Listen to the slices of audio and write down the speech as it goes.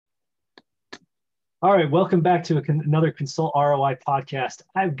All right, welcome back to another Consult ROI podcast.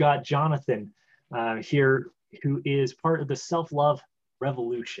 I've got Jonathan here, who is part of the Self-Love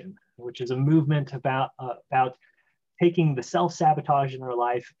Revolution, which is a movement about taking the self-sabotage in our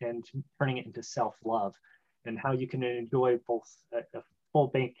life and turning it into self-love, and how you can enjoy both a full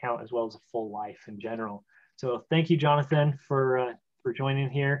bank account as well as a full life in general. So, thank you, Jonathan, for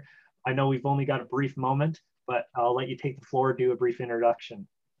joining here. I know we've only got a brief moment, but I'll let you take the floor, do a brief introduction.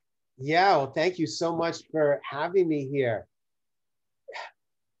 Yeah, well, thank you so much for having me here.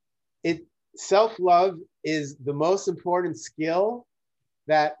 It Self-love is the most important skill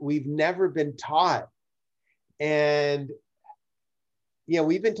that we've never been taught. And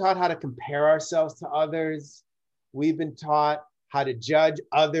we've been taught how to compare ourselves to others. We've been taught how to judge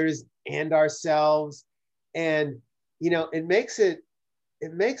others and ourselves. And it makes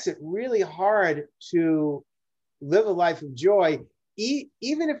it really hard to live a life of joy,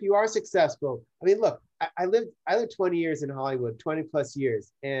 even if you are successful. I mean, look, I lived 20 years in Hollywood, 20 plus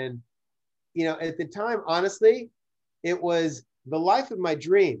years. And, at the time, honestly, it was the life of my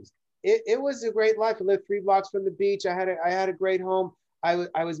dreams. It was a great life. I lived 3 blocks from the beach. I had a great home. I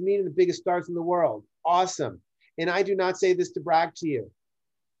was meeting the biggest stars in the world. Awesome. And I do not say this to brag to you.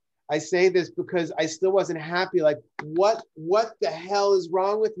 I say this because I still wasn't happy. Like, what the hell is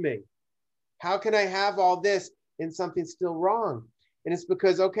wrong with me? How can I have all this and something's still wrong? And it's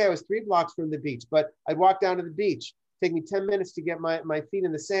because, okay, I was 3 blocks from the beach, but I'd walk down to the beach, take me 10 minutes to get my feet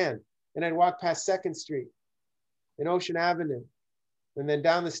in the sand. And I'd walk past 2nd Street and Ocean Avenue, and then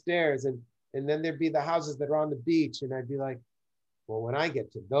down the stairs. And then there'd be the houses that are on the beach. And I'd be like, well, when I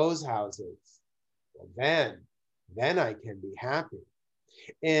get to those houses, well, then I can be happy.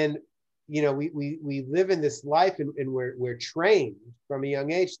 And, we live in this life, and we're trained from a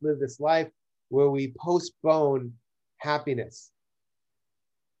young age to live this life where we postpone happiness.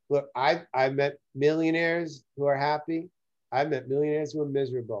 Look, I've met millionaires who are happy. I've met millionaires who are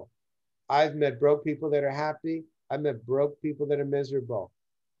miserable. I've met broke people that are happy. I've met broke people that are miserable.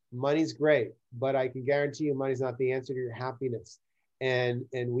 Money's great, but I can guarantee you money's not the answer to your happiness. And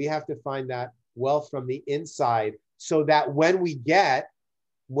we have to find that wealth from the inside, so that when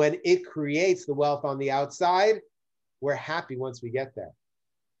it creates the wealth on the outside, we're happy once we get there.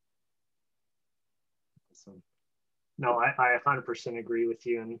 Awesome. No, I 100% agree with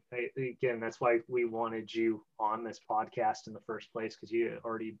you. And again, that's why we wanted you on this podcast in the first place, because you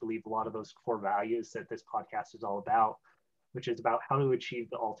already believe a lot of those core values that this podcast is all about, which is about how to achieve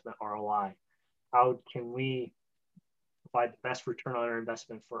the ultimate ROI. How can we provide the best return on our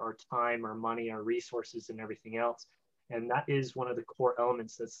investment for our time, our money, our resources, and everything else? And that is one of the core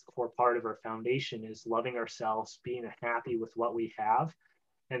elements. That's the core part of our foundation, is loving ourselves, being happy with what we have.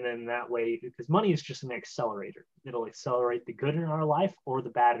 And then that way, because money is just an accelerator, it'll accelerate the good in our life or the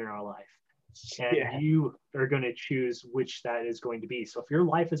bad in our life. And Yeah. you are going to choose which that is going to be. So if your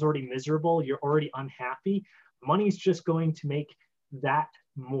life is already miserable, you're already unhappy, money is just going to make that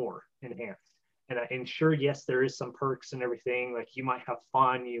more enhanced. And sure, yes, there is some perks and everything. Like, you might have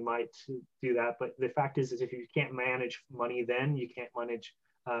fun, you might do that. But the fact is if you can't manage money, then you can't manage,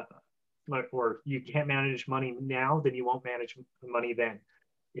 or you can't manage money now, then you won't manage money then.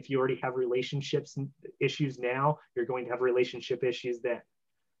 If you already have relationships issues now, you're going to have relationship issues then.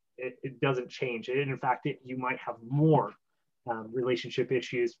 It doesn't change. In fact, you might have more relationship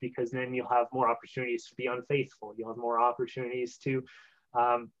issues, because then you'll have more opportunities to be unfaithful. You'll have more opportunities to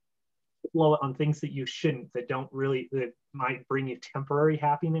blow it on things that you shouldn't, that might bring you temporary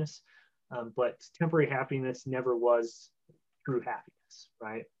happiness. But temporary happiness never was true happiness,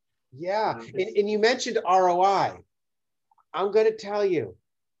 right? Yeah. And you mentioned ROI. I'm going to tell you,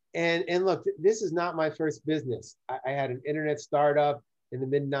 and look, this is not my first business. I had an internet startup in the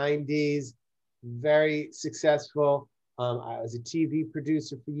mid 90s, very successful. I was a TV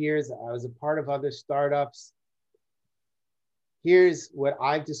producer for years. I was a part of other startups. Here's what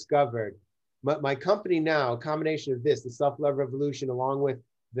I've discovered. My company now, a combination of this, the Self-Love Revolution, along with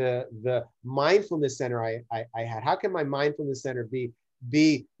the mindfulness center I had. How can my mindfulness center be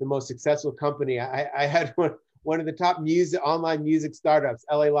the most successful company? I had one of the top online music startups,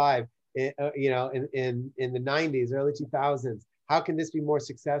 LA Live, in the 90s, early 2000s. How can this be more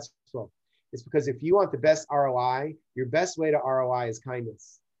successful? It's because if you want the best ROI, your best way to ROI is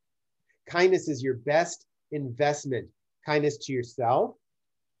kindness. Kindness is your best investment. Kindness to yourself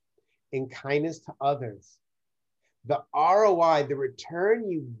and kindness to others. The ROI, the return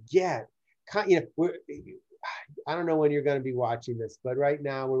you get, I don't know when you're going to be watching this, but right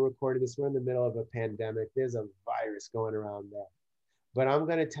now we're recording this. We're in the middle of a pandemic. There's a virus going around there. But I'm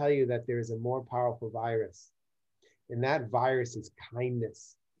going to tell you that there is a more powerful virus. And that virus is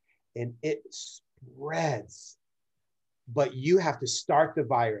kindness. And it spreads, but you have to start the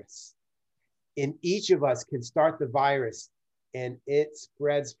virus. And each of us can start the virus, and it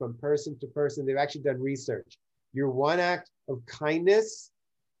spreads from person to person. They've actually done research. Your one act of kindness,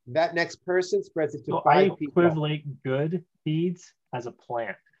 that next person spreads it to So five I people. equivalent good deeds as a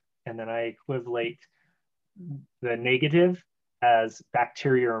plant, and then I equivalent the negative as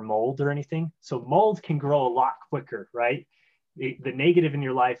bacteria or mold or anything. So mold can grow a lot quicker, right? The negative in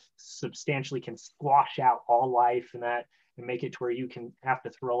your life substantially can squash out all life and that, and make it to where you can have to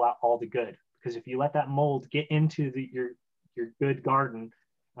throw out all the good. Because if you let that mold get into your good garden,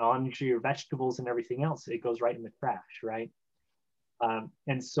 onto your vegetables and everything else, it goes right in the trash, right?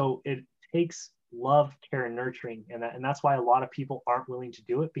 And so it takes love, care, and nurturing, and that's why a lot of people aren't willing to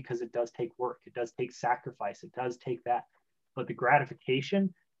do it, because it does take work, it does take sacrifice, it does take that, but the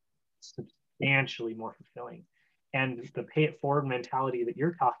gratification is substantially more fulfilling. And the pay it forward mentality that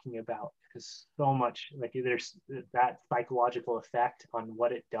you're talking about is so much like, there's that psychological effect on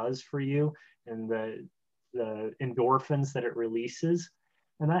what it does for you, and the endorphins that it releases,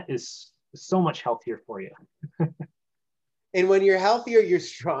 and that is so much healthier for you. And when you're healthier, you're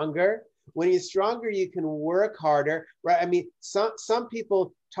stronger. When you're stronger, you can work harder, right? I mean, some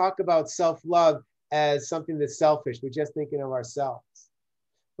people talk about self-love as something that's selfish. We're just thinking of ourselves.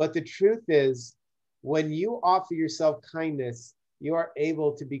 But the truth is, when you offer yourself kindness, you are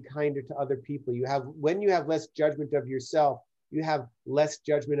able to be kinder to other people. When you have less judgment of yourself, you have less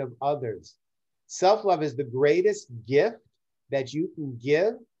judgment of others. Self-love is the greatest gift that you can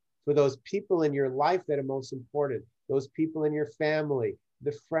give for those people in your life that are most important, those people in your family,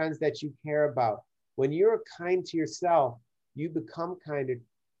 the friends that you care about. When you're kind to yourself, you become kinder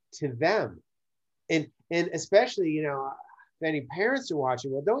to them. And especially, if any parents are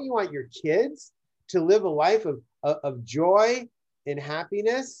watching, well, don't you want your kids to live a life of joy and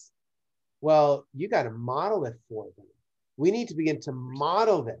happiness? Well, you got to model it for them. We need to begin to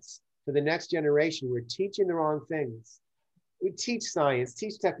model this for the next generation. We're teaching the wrong things. We teach science,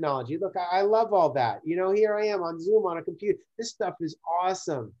 teach technology. Look, I love all that. Here I am on Zoom on a computer. This stuff is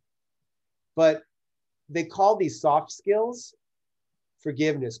awesome. But they call these soft skills: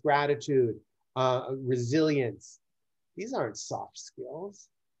 forgiveness, gratitude, resilience. These aren't soft skills.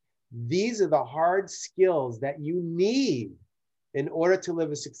 These are the hard skills that you need in order to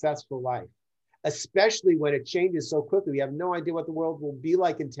live a successful life, especially when it changes so quickly. We have no idea what the world will be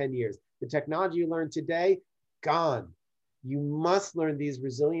like in 10 years. The technology you learn today, gone. You must learn these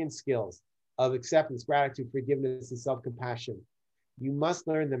resilient skills of acceptance, gratitude, forgiveness, and self-compassion. You must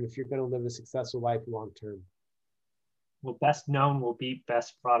learn them if you're going to live a successful life long term. Well, best known will beat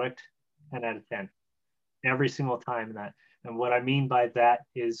best product 10 out of 10 every single time in that. And what I mean by that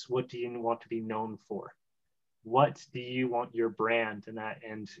is, what do you want to be known for? What do you want your brand and that,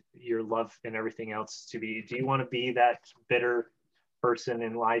 and your love and everything else to be? Do you want to be that bitter person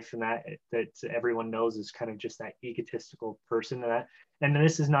in life, and that everyone knows is kind of just that egotistical person? And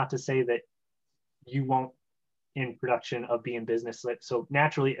this is not to say that you won't in production of being business. So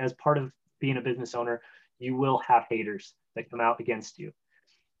naturally, as part of being a business owner, you will have haters that come out against you.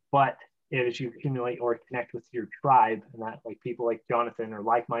 But as you accumulate or connect with your tribe, and that, like people like Jonathan or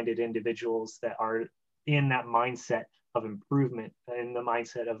like-minded individuals that are in that mindset of improvement, in the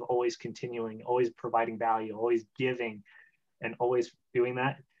mindset of always continuing, always providing value, always giving, and always doing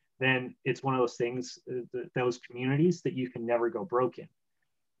that, then it's one of those things, those communities that you can never go broken,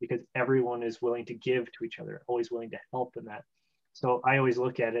 because everyone is willing to give to each other, always willing to help in that. So I always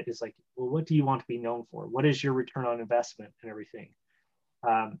look at it as like, well, what do you want to be known for? What is your return on investment and everything?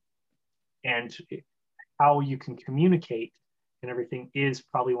 And how you can communicate and everything is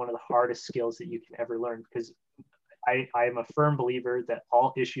probably one of the hardest skills that you can ever learn, because I am a firm believer that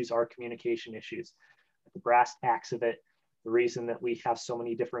all issues are communication issues. The brass tacks of it, the reason that we have so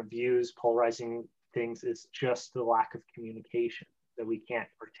many different views, polarizing things, is just the lack of communication, that we can't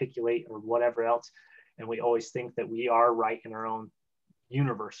articulate or whatever else. And we always think that we are right in our own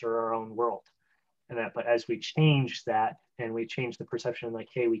universe or our own world. And that, but as we change that and we change the perception, like,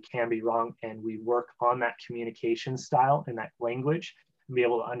 hey, we can be wrong, and we work on that communication style and that language and be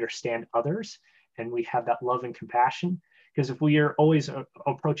able to understand others, and we have that love and compassion. Because if we are always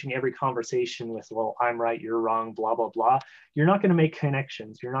approaching every conversation with, well, I'm right, you're wrong, blah, blah, blah, you're not going to make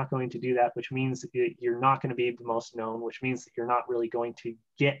connections. You're not going to do that, which means you're not going to be the most known, which means that you're not really going to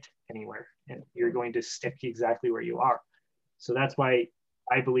get anywhere. And you're going to stick exactly where you are. So that's why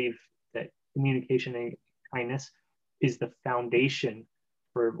I believe that communication and kindness is the foundation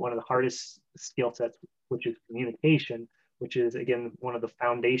for one of the hardest skill sets, which is communication, which is, again, one of the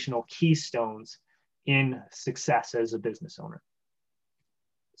foundational keystones in success as a business owner.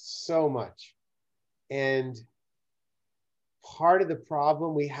 So much. And part of the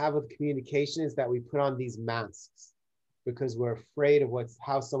problem we have with communication is that we put on these masks because we're afraid of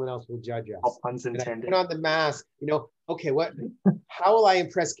how someone else will judge us. All puns And I intended. put on the mask, okay, how will I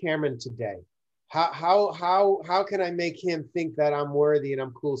impress Cameron today? How can I make him think that I'm worthy and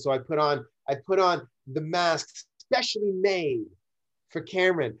I'm cool? So I put on the mask specially made for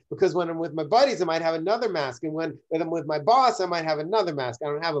Cameron, because when I'm with my buddies, I might have another mask. And when I'm with my boss, I might have another mask. I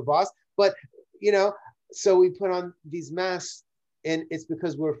don't have a boss, but so we put on these masks, and it's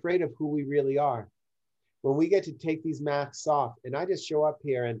because we're afraid of who we really are. When we get to take these masks off, and I just show up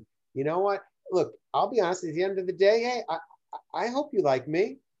here, and you know what? Look, I'll be honest, at the end of the day, hey, I hope you like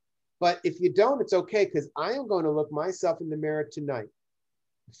me. But if you don't, it's okay, because I am going to look myself in the mirror tonight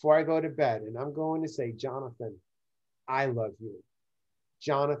before I go to bed, and I'm going to say, Jonathan, I love you.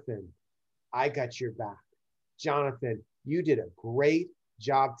 Jonathan, I got your back. Jonathan, you did a great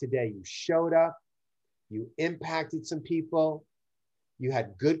job today. You showed up, you impacted some people, you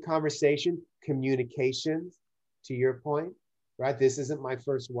had good conversation, communications, to your point, right? This isn't my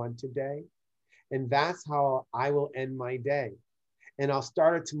first one today. And that's how I will end my day. And I'll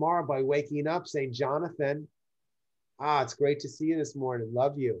start it tomorrow by waking up saying, Jonathan, it's great to see you this morning.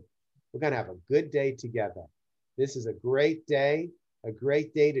 Love you. We're going to have a good day together. This is a great day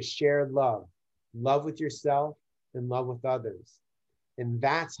to share love with yourself and love with others. And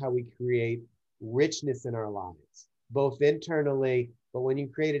that's how we create richness in our lives, both internally, but when you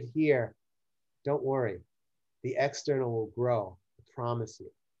create it here, don't worry, the external will grow, I promise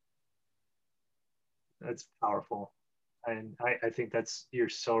you. That's powerful. And I think you're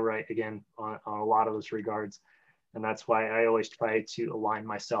so right again on a lot of those regards. And that's why I always try to align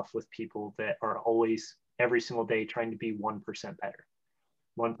myself with people that are always, every single day, trying to be 1% better.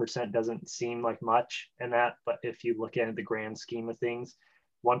 1% doesn't seem like much in that, but if you look at the grand scheme of things,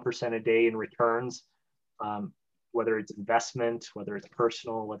 1% a day in returns, whether it's investment, whether it's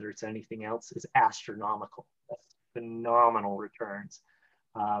personal, whether it's anything else, is astronomical. That's phenomenal returns.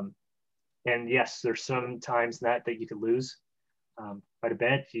 And yes, there's some times that you could lose quite a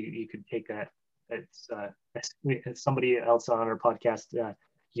bit. You could take that. It's somebody else on our podcast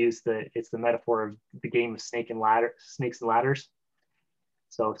used it's the metaphor of the game of snakes and ladders.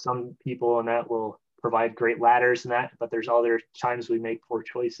 So some people in that will provide great ladders and that, but there's other times we make poor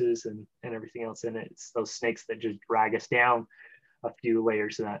choices and everything else in it. It's those snakes that just drag us down a few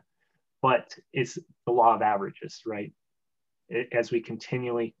layers of that. But it's the law of averages, right? As we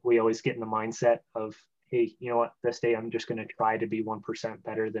always get in the mindset of, hey, you know what, this day I'm just going to try to be 1%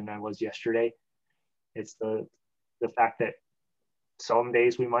 better than I was yesterday. It's the fact that some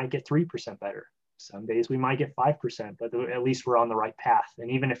days we might get 3% better. Some days we might get 5%, but at least we're on the right path. And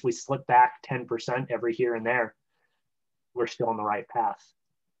even if we slip back 10% every here and there, we're still on the right path.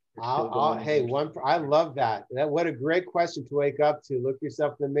 I love that. What a great question to wake up to. Look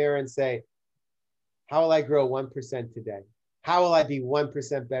yourself in the mirror and say, how will I grow 1% today? How will I be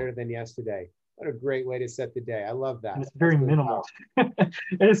 1% better than yesterday? What a great way to set the day. I love that. And it's very minimal. And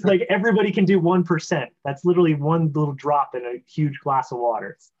it's like everybody can do 1%. That's literally one little drop in a huge glass of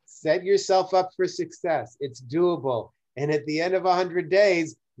water. Set yourself up for success. It's doable. And at the end of 100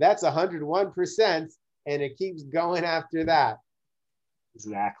 days, that's 101%. And it keeps going after that.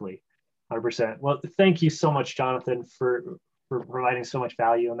 Exactly. 100%. Well, thank you so much, Jonathan, for providing so much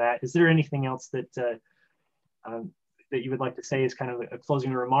value on that. Is there anything else that you would like to say as kind of a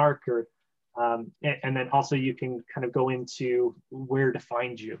closing remark, or and then also you can kind of go into where to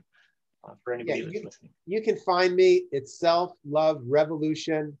find you for anybody that's listening. You can find me at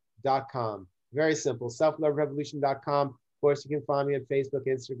selfloverevolution.com. Very simple, selfloverevolution.com. Of course, you can find me on Facebook,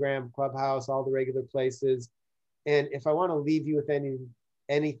 Instagram, Clubhouse, all the regular places. And if I want to leave you with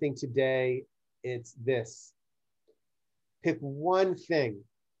anything today, it's this. Pick one thing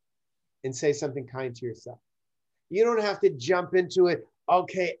and say something kind to yourself. You don't have to jump into it.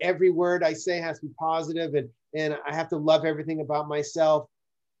 Okay, every word I say has to be positive and I have to love everything about myself.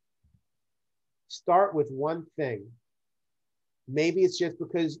 Start with one thing. Maybe it's just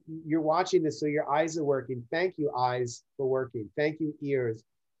because you're watching this, so your eyes are working. Thank you, eyes, for working. Thank you, ears,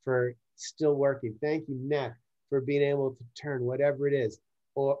 for still working. Thank you, neck, for being able to turn, whatever it is.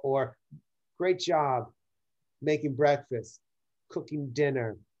 Or great job making breakfast, cooking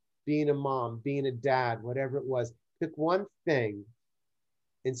dinner, being a mom, being a dad, whatever it was. Pick one thing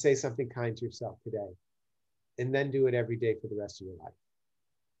and say something kind to yourself today. And then do it every day for the rest of your life.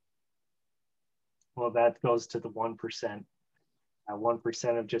 Well, that goes to the 1%.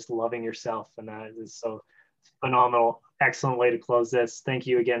 1% of just loving yourself. And that is so phenomenal. Excellent way to close this. Thank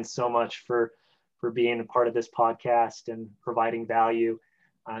you again so much for being a part of this podcast and providing value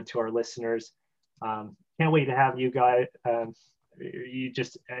to our listeners. Can't wait to have you guys.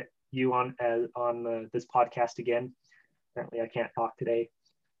 You on this podcast again. Apparently, I can't talk today.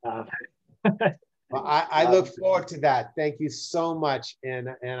 Well, I look forward to that. Thank you so much, and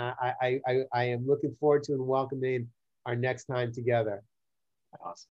I am looking forward to and welcoming our next time together. Awesome.